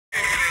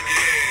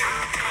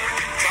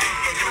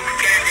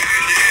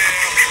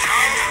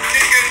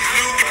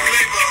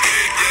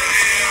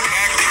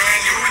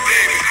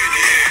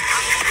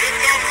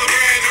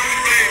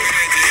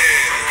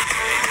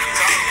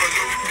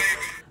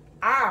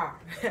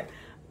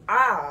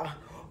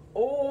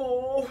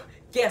Oh,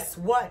 guess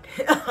what?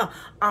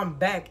 I'm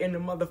back in the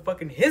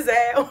motherfucking his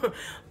ass.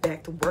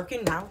 Back to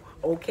working out,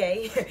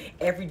 okay?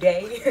 Every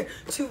day,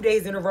 2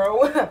 days in a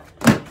row.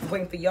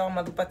 Waiting for y'all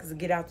motherfuckers to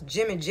get out the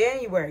gym in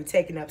January,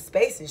 taking up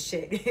space and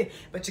shit.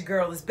 But your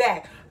girl is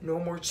back. No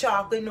more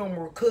chocolate, no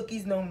more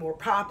cookies, no more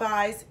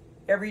Popeyes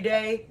every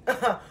day.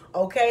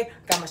 Okay?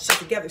 Got my shit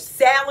together.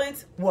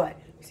 Salads. What?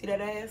 You see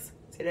that ass?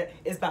 See that?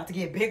 It's about to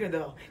get bigger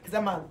though, because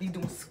I'm about to be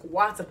doing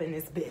squats up in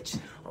this bitch.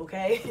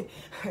 Okay?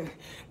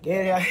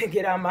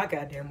 Get out my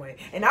goddamn way.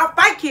 And I'll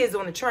fight kids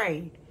on the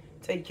train.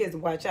 Tell your kids to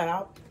watch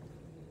out.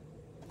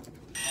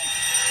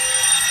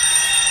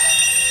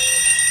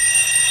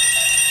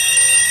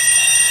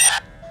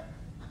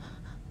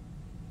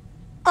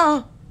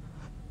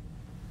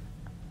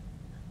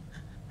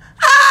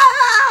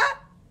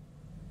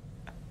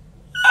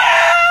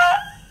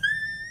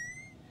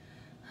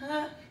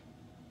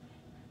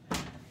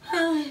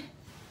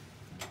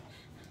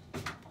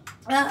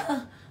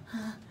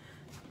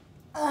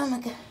 Oh my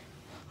God.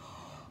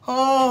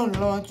 Oh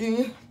Lord,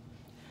 gee.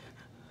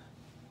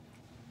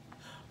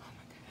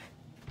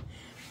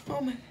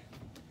 Oh my God. Oh my God.